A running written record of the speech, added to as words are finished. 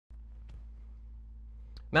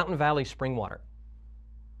Mountain Valley spring water.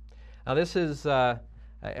 Now this is,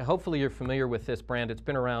 hopefully you're familiar with this brand. It's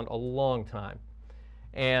been around a long time.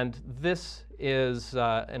 And this is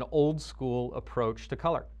an old school approach to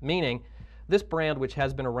color, meaning this brand, which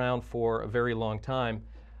has been around for a very long time,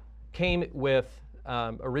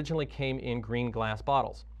 originally came in green glass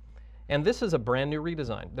bottles. And this is a brand new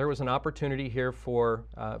redesign. There was an opportunity here for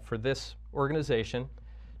this organization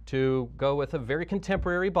to go with a very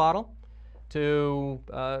contemporary bottle, to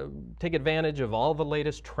take advantage of all the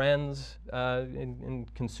latest trends in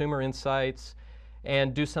consumer insights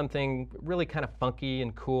and do something really kind of funky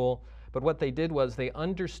and cool. But what they did was they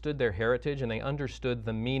understood their heritage and they understood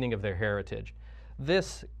the meaning of their heritage.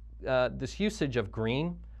 This usage of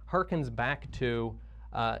green harkens back to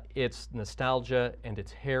its nostalgia and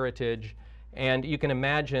its heritage. And you can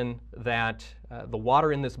imagine that the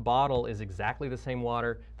water in this bottle is exactly the same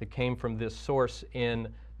water that came from this source in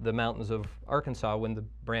the mountains of Arkansas when the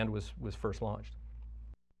brand was first launched.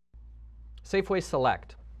 Safeway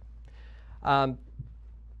Select.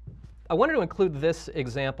 I wanted to include this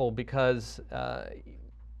example because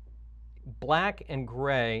black and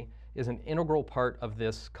gray is an integral part of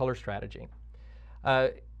this color strategy.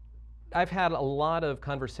 I've had a lot of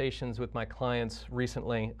conversations with my clients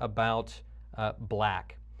recently about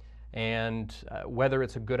black and whether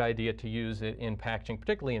it's a good idea to use it in packaging,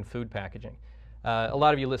 particularly in food packaging. A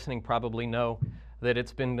lot of you listening probably know that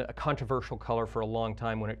it's been a controversial color for a long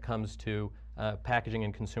time when it comes to packaging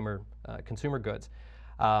and consumer goods.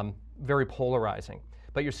 Very polarizing,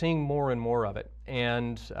 but you're seeing more and more of it.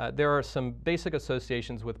 And there are some basic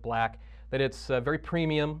associations with black, that it's very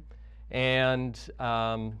premium, and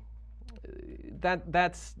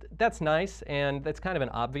that's nice, and that's kind of an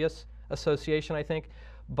obvious association, I think.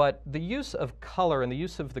 But the use of color and the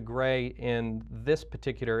use of the gray in this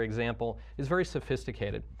particular example is very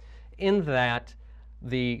sophisticated, in that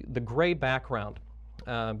the gray background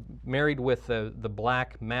married with the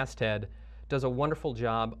black masthead does a wonderful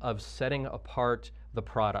job of setting apart the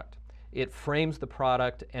product. It frames the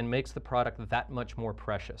product and makes the product that much more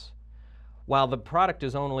precious. While the product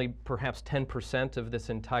is only perhaps 10% of this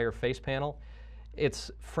entire face panel,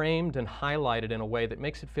 it's framed and highlighted in a way that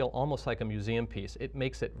makes it feel almost like a museum piece. It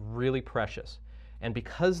makes it really precious. And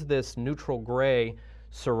because this neutral gray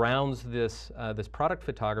surrounds this product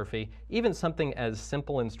photography, even something as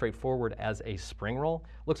simple and straightforward as a spring roll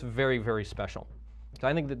looks very, very special. So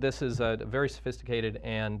I think that this is a very sophisticated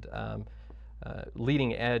and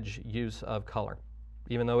leading edge use of color,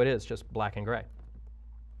 even though it is just black and gray.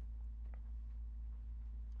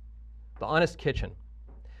 The Honest Kitchen.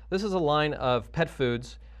 This is a line of pet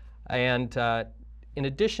foods, and in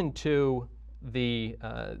addition to the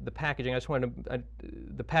packaging,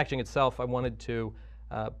 the packaging itself, I wanted to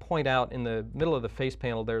point out in the middle of the face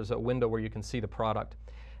panel there's a window where you can see the product.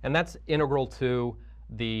 And that's integral to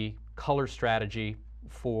the color strategy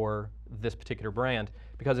for this particular brand,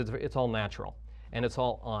 because it's all natural and it's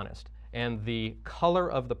all honest. And the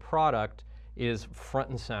color of the product is front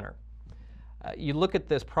and center. You look at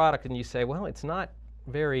this product and you say, well, it's not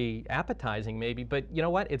very appetizing maybe, but you know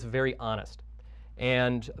what? It's very honest.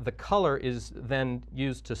 And the color is then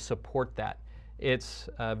used to support that. It's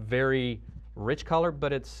a very rich color,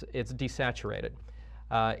 but it's desaturated.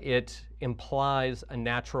 It implies a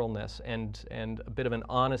naturalness and a bit of an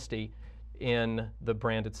honesty in the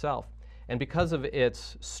brand itself. And because of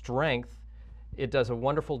its strength, it does a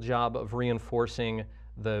wonderful job of reinforcing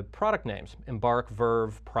the product names: Embark,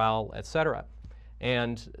 Verve, Prowl, etc.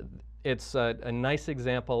 And it's a nice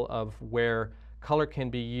example of where color can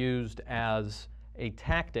be used as a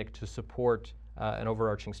tactic to support an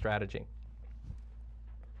overarching strategy.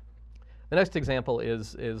 The next example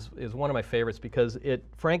is one of my favorites because it,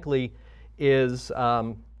 frankly, is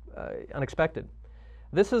unexpected.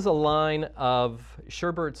 This is a line of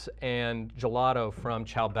sherbets and gelato from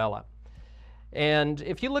Ciao Bella. And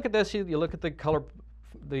if you look at this, you look at the color,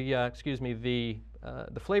 the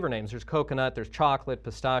flavor names. There's coconut, there's chocolate,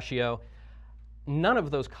 pistachio. None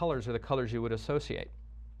of those colors are the colors you would associate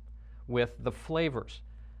with the flavors.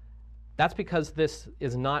 That's because this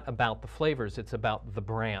is not about the flavors, it's about the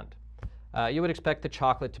brand. You would expect the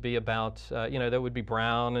chocolate to be about, that would be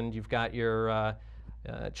brown, and you've got your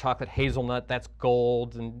chocolate hazelnut, that's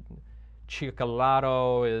gold, and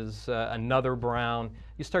chocolato is another brown.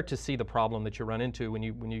 You start to see the problem that you run into when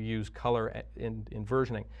you use color in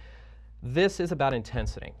versioning. This is about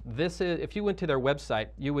intensity. If you went to their website,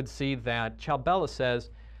 you would see that Ciao Bella says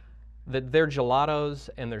that their gelatos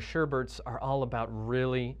and their sherbets are all about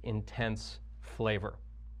really intense flavor.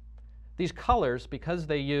 These colors, because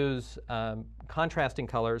they use contrasting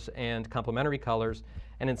colors and complementary colors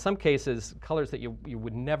and in some cases, colors that you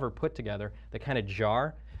would never put together that kind of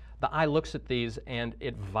jar. The eye looks at these and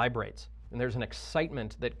it vibrates. And there's an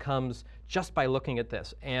excitement that comes just by looking at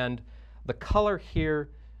this. And the color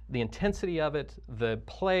here, the intensity of it, the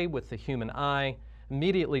play with the human eye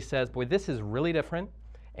immediately says, boy, this is really different.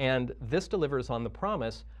 And this delivers on the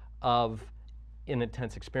promise of an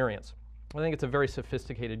intense experience. I think it's a very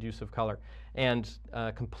sophisticated use of color and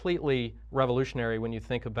completely revolutionary when you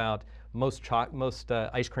think about most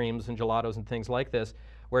ice creams and gelatos and things like this,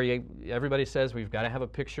 where everybody says we've got to have a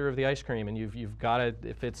picture of the ice cream, and you've got to,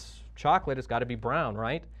 if it's chocolate, it's got to be brown,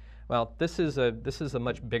 right? Well, this is a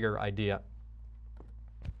much bigger idea.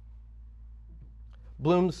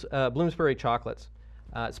 Bloomsbury chocolates.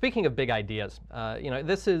 Speaking of big ideas,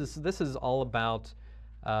 this is all about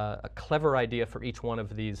a clever idea for each one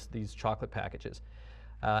of these chocolate packages.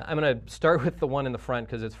 I'm going to start with the one in the front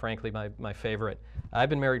because it's frankly my favorite. I've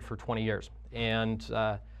been married for 20 years, and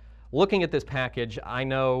looking at this package, I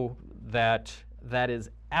know that is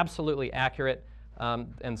absolutely accurate,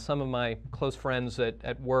 and some of my close friends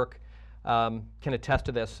at work can attest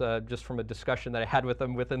to this just from a discussion that I had with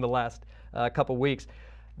them within the last couple weeks.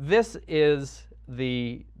 This is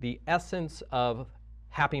the essence of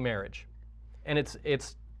happy marriage, and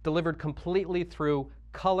it's delivered completely through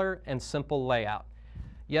color and simple layout.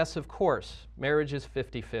 Yes, of course, marriage is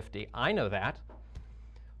 50-50. I know that.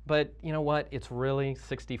 But you know what? It's really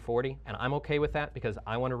 60-40, and I'm okay with that because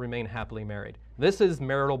I want to remain happily married. This is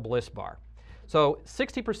marital bliss bar. So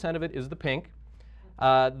 60% of it is the pink,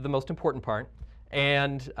 the most important part,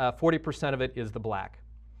 and 40% of it is the black.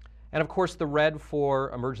 And of course the red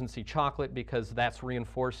for emergency chocolate because that's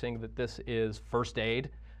reinforcing that this is first aid,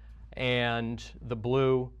 and the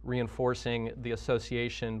blue reinforcing the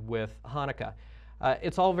association with Hanukkah.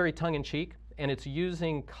 It's all very tongue-in-cheek, and it's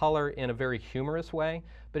using color in a very humorous way,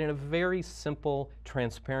 but in a very simple,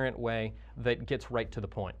 transparent way that gets right to the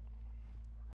point.